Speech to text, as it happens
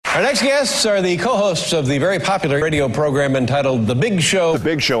Our next guests are the co-hosts of the very popular radio program entitled The Big Show. The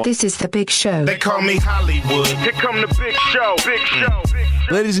Big Show. This is The Big Show. They call me Hollywood. Here come the Big Show. Big Show. Big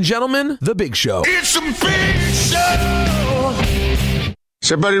Show. Ladies and gentlemen, The Big Show. It's a big show. Is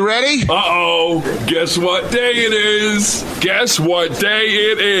everybody ready? Uh-oh. Guess what day it is? Guess what day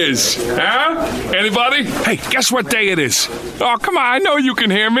it is? Huh? Anybody? Hey, guess what day it is? Oh, come on. I know you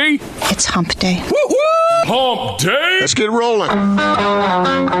can hear me. It's hump day. Woo-hoo! Hump day? Let's get rolling.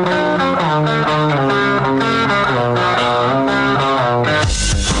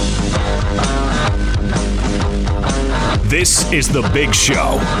 This is The Big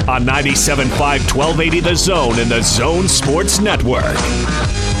Show on 97.5 1280 The Zone and The Zone Sports Network.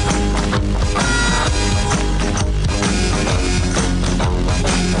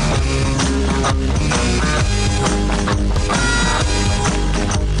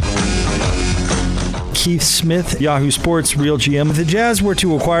 Keith Smith, Yahoo Sports, Real GM. If the Jazz were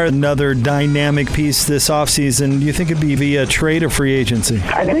to acquire another dynamic piece this offseason, do you think it'd be via trade or free agency?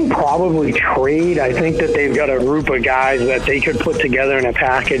 I think probably trade. I think that they've got a group of guys that they could put together in a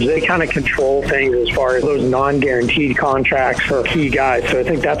package. They kind of control things as far as those non-guaranteed contracts for key guys. So I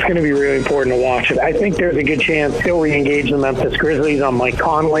think that's going to be really important to watch. I think there's a good chance they'll re-engage the Memphis Grizzlies on Mike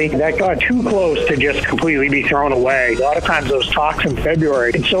Conley. That got too close to just completely be thrown away. A lot of times those talks in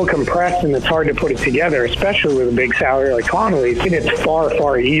February, it's so compressed and it's hard to put it together, especially with a big salary like Conley's. And it's far,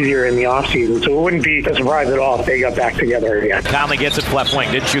 far easier in the offseason. So it wouldn't be a surprise at all if they got back together again. Conley gets it left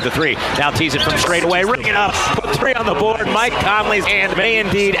wing, didn't shoot the three. Now tees it from straight away, ring it up, put three on the board. Mike Conley's hand may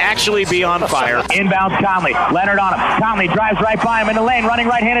indeed actually be on fire. Inbounds Conley, Leonard on him. Conley drives right by him in the lane, running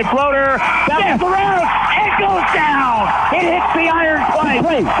right-handed floater. Bounces around, it goes down. It hits the iron twice,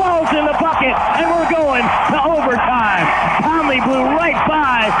 falls in the bucket, and we're going to overtime. Conley blew right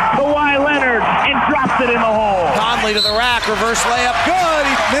by Kawhi Leonard and drops it in the hole. Conley to the rack, reverse layup, good.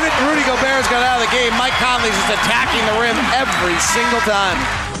 The minute Rudy Gobert's got out of the game, Mike Conley's just attacking the rim every single time.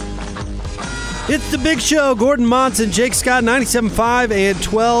 It's The Big Show. Gordon Monson, Jake Scott, 97.5 and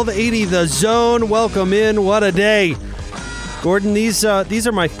 1280 The Zone. Welcome in. What a day. Gordon, these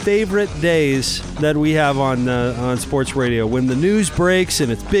are my favorite days that we have on sports radio. When the news breaks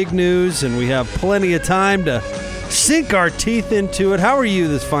and it's big news and we have plenty of time to sink our teeth into it. How are you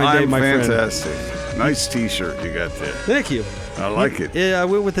this fine day, my friend? I'm fantastic. Nice T-shirt you got there. Thank you. I like it. Yeah, I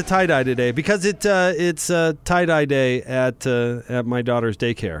went with the tie-dye today because it's tie-dye day at my daughter's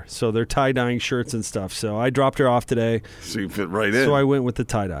daycare. So they're tie-dyeing shirts and stuff. So I dropped her off today. So you fit right in. So I went with the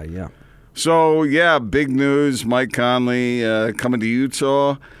tie-dye, yeah. So, yeah, big news. Mike Conley coming to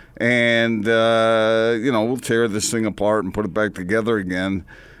Utah. And, we'll tear this thing apart and put it back together again.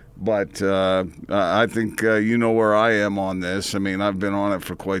 But I think you know where I am on this. I mean, I've been on it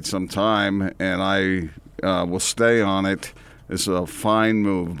for quite some time, and I will stay on it. It's a fine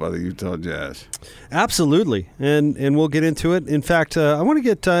move by the Utah Jazz. Absolutely, and we'll get into it. In fact, I want to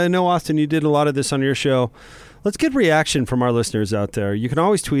get I know, Austin, you did a lot of this on your show. Let's get reaction from our listeners out there. You can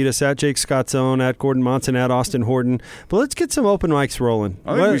always tweet us at Jake Scott Zone, at Gordon Monson, at Austin Horton. But let's get some open mics rolling.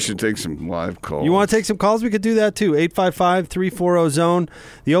 I think we should take some live calls. You want to take some calls? We could do that too. 855-340-ZONE,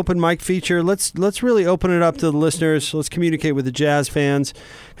 the open mic feature. Let's really open it up to the listeners. Let's communicate with the Jazz fans.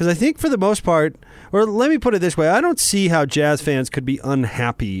 Because I think for the most part, or let me put it this way, I don't see how Jazz fans could be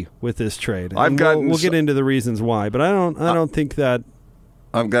unhappy with this trade. We'll get into the reasons why, but I don't think that.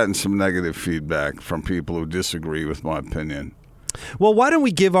 I've gotten some negative feedback from people who disagree with my opinion. Well, why don't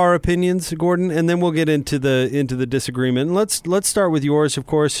we give our opinions, Gordon, and then we'll get into the disagreement. And let's start with yours, of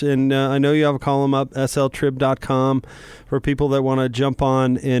course. And I know you have a column up, sltrib.com, for people that want to jump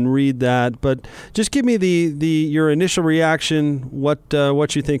on and read that. But just give me your initial reaction, what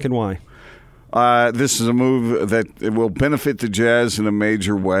you think and why. This is a move that it will benefit the Jazz in a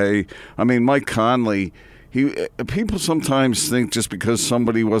major way. I mean, Mike Conley. People sometimes think just because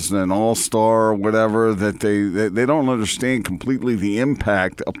somebody wasn't an all-star or whatever that they don't understand completely the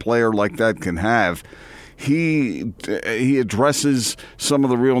impact a player like that can have. He addresses some of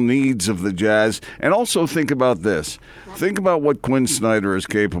the real needs of the Jazz. And also think about this. Think about what Quinn Snyder is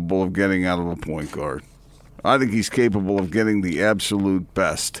capable of getting out of a point guard. I think he's capable of getting the absolute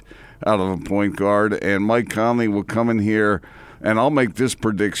best out of a point guard. And Mike Conley will come in here, and I'll make this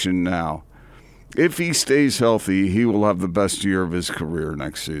prediction now. If he stays healthy, he will have the best year of his career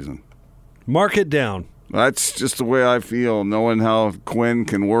next season. Mark it down. That's just the way I feel, knowing how Quinn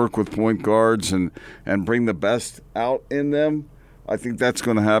can work with point guards and bring the best out in them. I think that's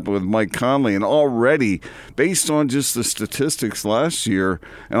going to happen with Mike Conley. And already, based on just the statistics last year,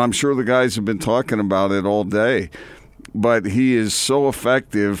 and I'm sure the guys have been talking about it all day, but he is so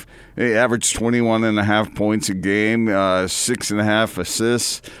effective. He averaged 21.5 points a game, 6.5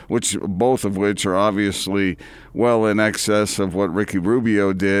 assists, both of which are obviously well in excess of what Ricky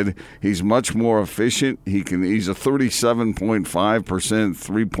Rubio did. He's much more efficient. He's a 37.5%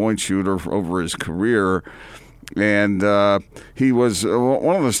 three-point shooter over his career. And he was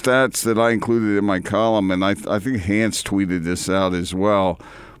one of the stats that I included in my column, and I think Hans tweeted this out as well.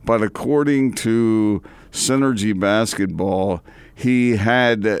 But according to Synergy Basketball, he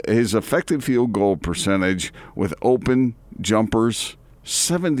had his effective field goal percentage with open jumpers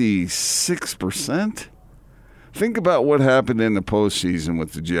 76%. Think about what happened in the postseason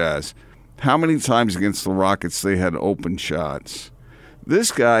with the Jazz. How many times against the Rockets they had open shots?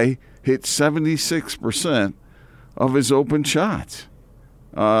 This guy hit 76% of his open shots.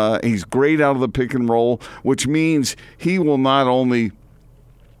 He's great out of the pick and roll, which means he will not only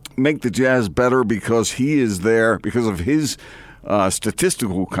make the Jazz better because he is there, because of his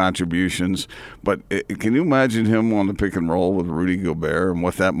statistical contributions, but can you imagine him on the pick and roll with Rudy Gobert and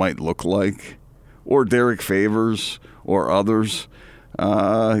what that might look like? Or Derek Favors or others?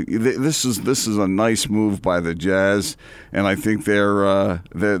 This is a nice move by the Jazz, and I think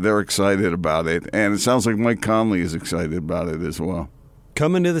they're excited about it. And it sounds like Mike Conley is excited about it as well.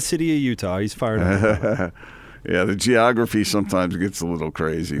 Coming to the city of Utah, he's fired up. Yeah, the geography sometimes gets a little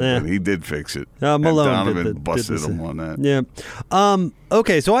crazy, but he did fix it. Malone Donovan busted him on that. Yeah.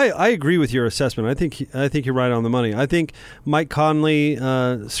 Okay, so I agree with your assessment. I think you're right on the money. I think Mike Conley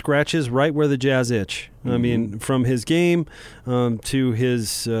scratches right where the Jazz itch. I mean, from his game to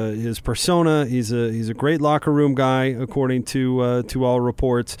his persona, he's a great locker room guy, according to all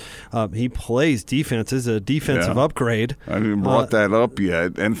reports. He plays defense, is a defensive upgrade. I haven't brought that up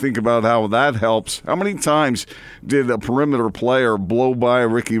yet. And think about how that helps. How many times did a perimeter player blow by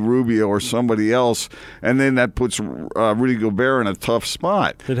Ricky Rubio or somebody else, and then that puts Rudy Gobert in a tough spot?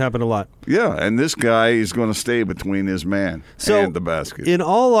 It happened a lot. Yeah, and this guy is going to stay between his man and the basket. In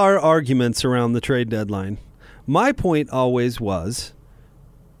all our arguments around the trade deadline, my point always was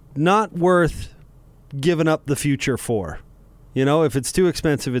not worth giving up the future for. You know, if it's too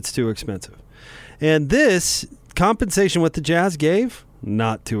expensive, it's too expensive. And this compensation what the Jazz gave,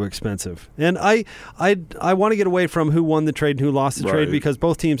 not too expensive. And I want to get away from who won the trade and who lost the trade, because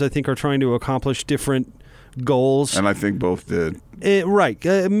both teams, I think, are trying to accomplish different goals. And I think both did. Right.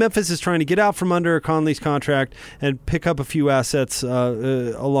 Memphis is trying to get out from under Conley's contract and pick up a few assets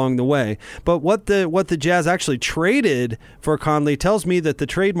along the way. But what the Jazz actually traded for Conley tells me that the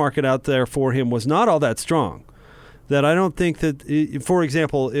trade market out there for him was not all that strong. That I don't think that, for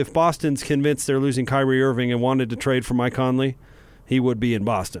example, if Boston's convinced they're losing Kyrie Irving and wanted to trade for Mike Conley, he would be in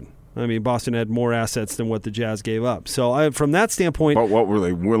Boston. I mean, Boston had more assets than what the Jazz gave up. So from that standpoint... But what were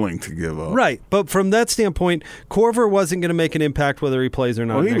they willing to give up? Right. But from that standpoint, Korver wasn't going to make an impact whether he plays or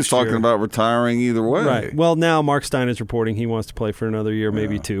not. Well, he was talking about retiring either way. Right. Well, now Mark Stein is reporting he wants to play for another year,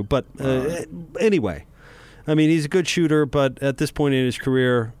 maybe two. But anyway, I mean, he's a good shooter, but at this point in his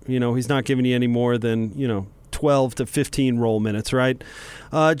career, he's not giving you any more than, 12 to 15 role minutes, right?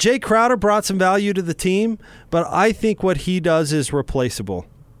 Jay Crowder brought some value to the team, but I think what he does is replaceable.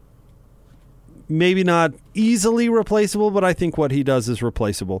 Maybe not easily replaceable, but I think what he does is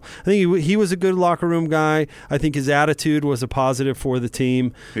replaceable. I think he was a good locker room guy. I think his attitude was a positive for the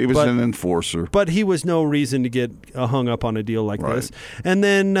team. He was an enforcer. But he was no reason to get hung up on a deal like this. And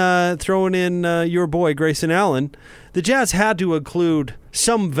then throwing in your boy, Grayson Allen, the Jazz had to include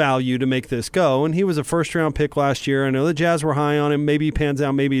some value to make this go, and he was a first-round pick last year. I know the Jazz were high on him. Maybe he pans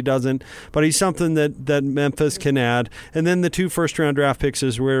out, maybe he doesn't, but he's something that Memphis can add. And then the 2 first-round draft picks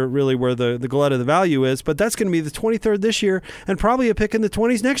is where the glut of the value is, but that's going to be the 23rd this year and probably a pick in the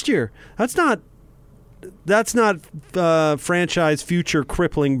 20s next year. That's not franchise future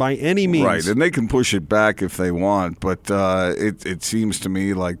crippling by any means. Right, and they can push it back if they want, but it seems to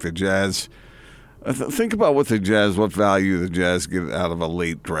me like the Jazz... Think about what value the Jazz get out of a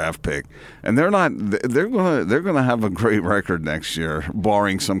late draft pick, and they're gonna have a great record next year,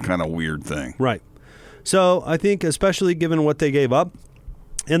 barring some kind of weird thing. Right. So I think, especially given what they gave up,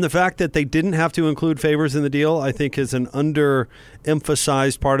 and the fact that they didn't have to include Favors in the deal, I think is an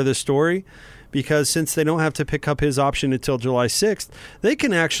underemphasized part of the story. Because since they don't have to pick up his option until July 6th, they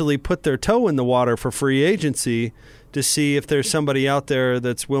can actually put their toe in the water for free agency to see if there's somebody out there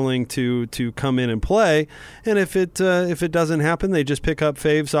that's willing to come in and play. And if it doesn't happen, they just pick up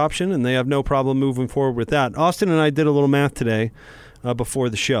Fave's option, and they have no problem moving forward with that. Austin and I did a little math today before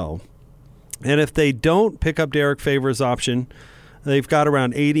the show. And if they don't pick up Derek Favors' option, they've got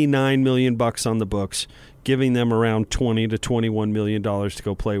around $89 million on the books, giving them around $20 to $21 million to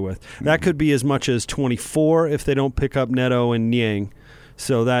go play with. That could be as much as 24 if they don't pick up Neto and Niang.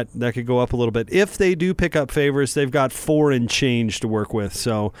 So that could go up a little bit. If they do pick up Favors, they've got 4 and change to work with.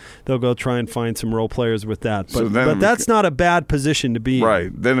 So they'll go try and find some role players with that. But that's not a bad position to be in. Right.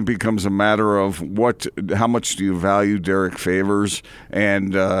 Then it becomes a matter of how much do you value Derek Favors?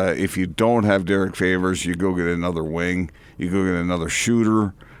 And if you don't have Derek Favors, you go get another wing. You go get another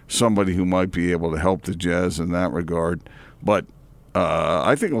shooter, somebody who might be able to help the Jazz in that regard. But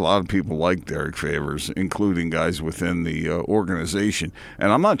I think a lot of people like Derek Favors, including guys within the organization.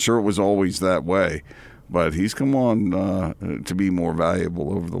 And I'm not sure it was always that way, but he's come on to be more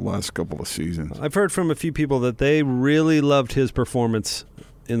valuable over the last couple of seasons. I've heard from a few people that they really loved his performance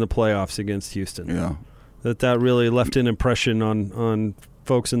in the playoffs against Houston. Yeah. That really left an impression on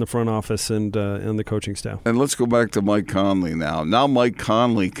folks in the front office and the coaching staff. And let's go back to Mike Conley now. Now Mike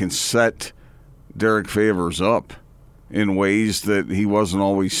Conley can set Derek Favors up in ways that he wasn't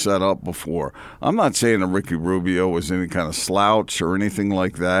always set up before. I'm not saying that Ricky Rubio was any kind of slouch or anything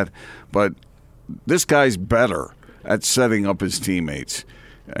like that, but this guy's better at setting up his teammates.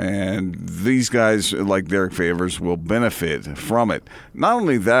 And these guys like Derek Favors will benefit from it. Not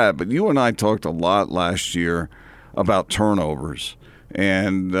only that, but you and I talked a lot last year about turnovers.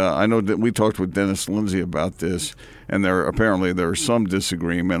 And I know that we talked with Dennis Lindsay about this, and apparently there is some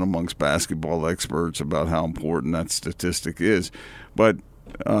disagreement amongst basketball experts about how important that statistic is. But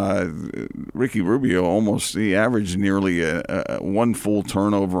Ricky Rubio he averaged nearly one full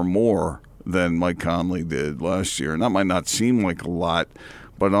turnover more than Mike Conley did last year. And that might not seem like a lot,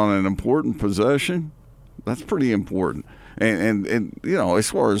 but on an important possession, that's pretty important. And you know, as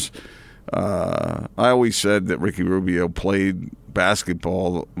far as I always said that Ricky Rubio played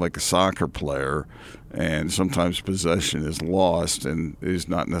basketball like a soccer player, and sometimes possession is lost and is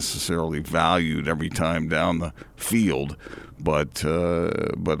not necessarily valued every time down the field. But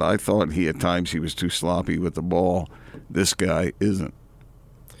I thought at times he was too sloppy with the ball. This guy isn't.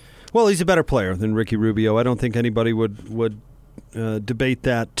 Well, he's a better player than Ricky Rubio. I don't think anybody would debate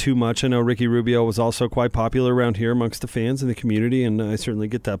that too much. I know Ricky Rubio was also quite popular around here amongst the fans and the community, and I certainly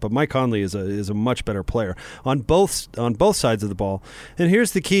get that. But Mike Conley is a much better player on both sides of the ball. And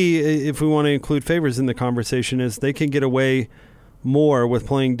here's the key: if we want to include Favors in the conversation, is they can get away more with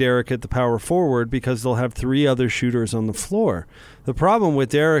playing Derek at the power forward because they'll have 3 other shooters on the floor. The problem with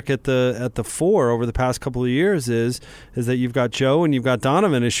Derek at the 4 over the past couple of years is that you've got Joe and you've got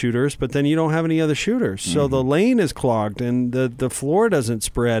Donovan as shooters, but then you don't have any other shooters. So the lane is clogged and the floor doesn't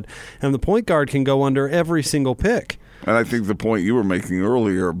spread, and the point guard can go under every single pick. And I think the point you were making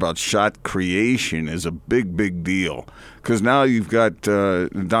earlier about shot creation is a big, big deal, because now you've got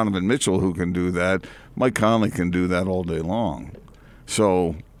Donovan Mitchell who can do that. Mike Conley can do that all day long.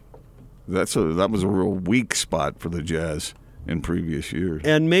 So that was a real weak spot for the Jazz in previous years.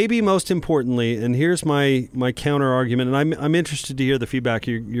 And maybe most importantly, and here's my counter argument, and I'm interested to hear the feedback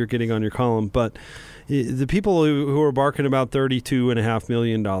you're getting on your column, but the people who are barking about $32.5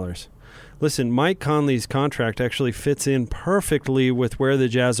 million. Listen, Mike Conley's contract actually fits in perfectly with where the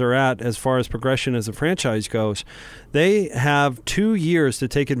Jazz are at as far as progression as a franchise goes. They have 2 years to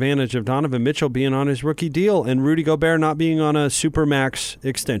take advantage of Donovan Mitchell being on his rookie deal and Rudy Gobert not being on a Supermax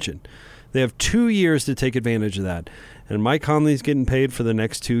extension. They have 2 years to take advantage of that. And Mike Conley's getting paid for the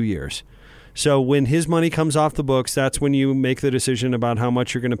next 2 years. So when his money comes off the books, that's when you make the decision about how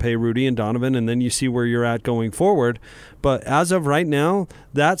much you're going to pay Rudy and Donovan, and then you see where you're at going forward. But as of right now,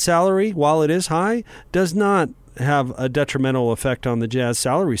 that salary, while it is high, does not have a detrimental effect on the Jazz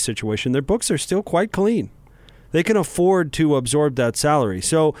salary situation. Their books are still quite clean. They can afford to absorb that salary.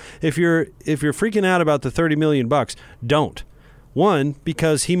 So if you're freaking out about the $30 million, don't. One,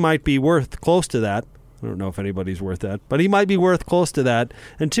 because he might be worth close to that. I don't know if anybody's worth that, but he might be worth close to that.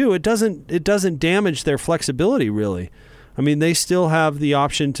 And 2, it doesn't damage their flexibility, really. I mean, they still have the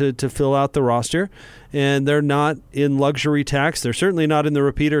option to fill out the roster, and they're not in luxury tax. They're certainly not in the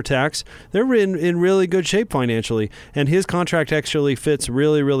repeater tax. They're in really good shape financially, and his contract actually fits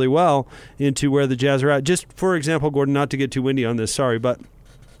really, really well into where the Jazz are at. Just, for example, Gordon, not to get too windy on this, sorry, but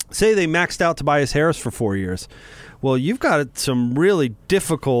say they maxed out Tobias Harris for 4 years. Well, you've got some really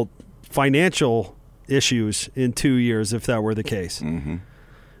difficult financial issues in 2 years if that were the case. Mm-hmm.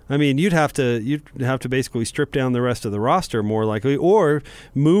 I mean, you'd have to basically strip down the rest of the roster more likely, or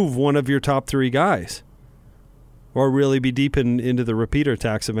move one of your top 3 guys, or really be deep into the repeater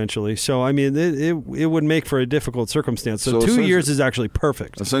tax eventually. So I mean, it would make for a difficult circumstance. So 2 years is actually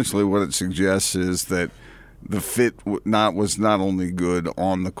perfect. Essentially, what it suggests is that the fit was not only good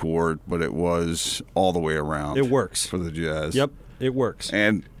on the court, but it was all the way around. It works for the Jazz. Yep. It works.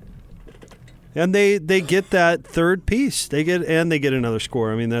 And they get that third piece. They get another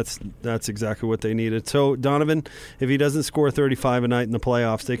score. I mean, that's exactly what they needed. So Donovan, if he doesn't score 35 a night in the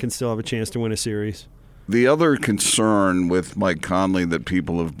playoffs, they can still have a chance to win a series. The other concern with Mike Conley that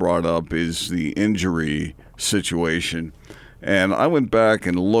people have brought up is the injury situation. And I went back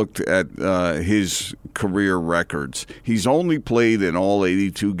and looked at his career records. He's only played in all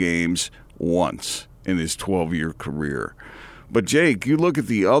 82 games once in his 12-year career. But, Jake, you look at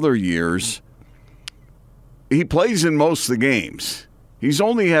the other years, he plays in most of the games. He's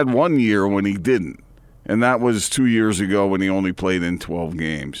only had 1 year when he didn't, and that was 2 years ago when he only played in 12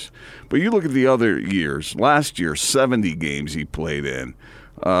 games. But you look at the other years. Last year, 70 games he played in.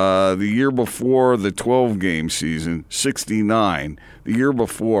 The year before the 12-game season, 69. The year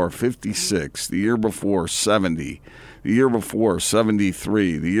before, 56. The year before, 70. The year before,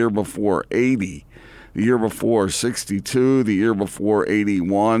 73. The year before, 80. The year before, 62. The year before,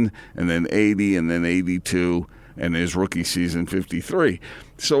 81. And then 80, and then 82. And his rookie season, 53.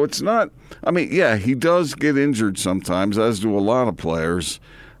 So it's not – I mean, yeah, he does get injured sometimes, as do a lot of players.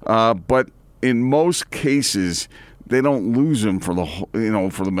 But in most cases – they don't lose him for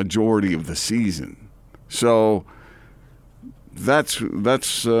the majority of the season. So that's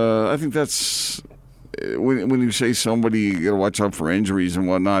I think that's when you say somebody you got to watch out for injuries and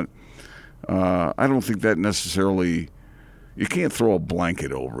whatnot. I don't think that necessarily you can't throw a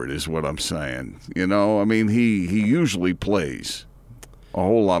blanket over it is what I'm saying. You know, I mean he usually plays a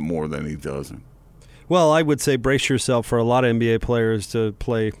whole lot more than he doesn't. Well, I would say brace yourself for a lot of NBA players to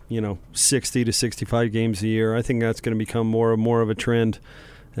play, 60 to 65 games a year. I think that's going to become more and more of a trend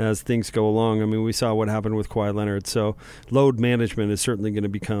as things go along. I mean, we saw what happened with Kawhi Leonard, so load management is certainly going to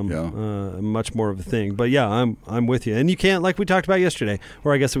become much more of a thing. But yeah, I'm with you, and you can't, like we talked about yesterday,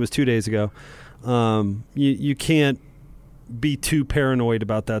 or I guess it was 2 days ago. You can't be too paranoid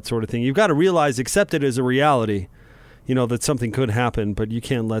about that sort of thing. You've got to realize, accept it as a reality, that something could happen, but you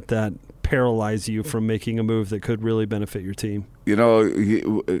can't let that paralyze you from making a move that could really benefit your team.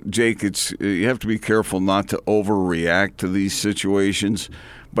 Jake, you have to be careful not to overreact to these situations.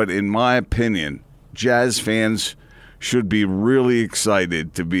 But in my opinion, Jazz fans should be really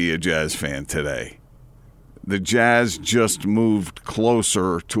excited to be a Jazz fan today. The Jazz just moved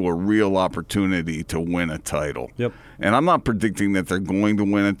closer to a real opportunity to win a title. Yep. And I'm not predicting that they're going to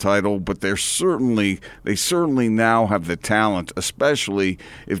win a title, but they certainly now have the talent, especially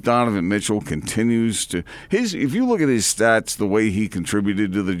if Donovan Mitchell continues to if you look at his stats, the way he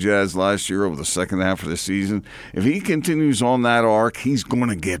contributed to the Jazz last year over the second half of the season, if he continues on that arc, he's going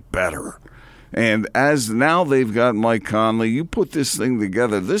to get better. And as now they've got Mike Conley, you put this thing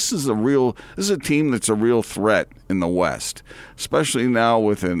together. This is a team that's a real threat in the West, especially now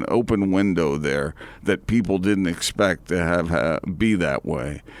with an open window there that people didn't expect to have be that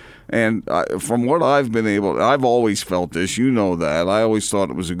way. And from what I've always felt this. You know that I always thought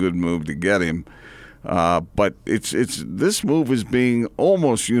it was a good move to get him. But this move is being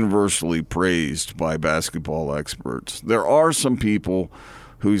almost universally praised by basketball experts. There are some people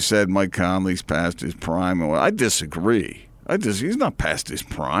who said Mike Conley's past his prime. I disagree. He's not past his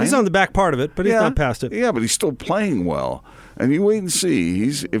prime. He's on the back part of it, but he's not past it. Yeah, but he's still playing well. And you wait and see.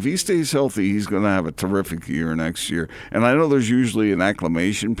 If he stays healthy, he's going to have a terrific year next year. And I know there's usually an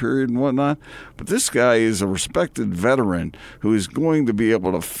acclimation period and whatnot, but this guy is a respected veteran who is going to be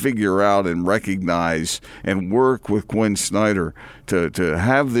able to figure out and recognize and work with Quinn Snyder to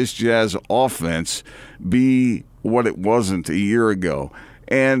have this Jazz offense be what it wasn't a year ago.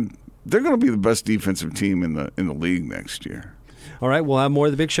 And they're going to be the best defensive team in the league next year. All right, we'll have more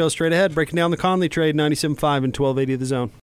of the Big Show straight ahead. Breaking down the Conley trade, 97.5 and 1280 The Zone.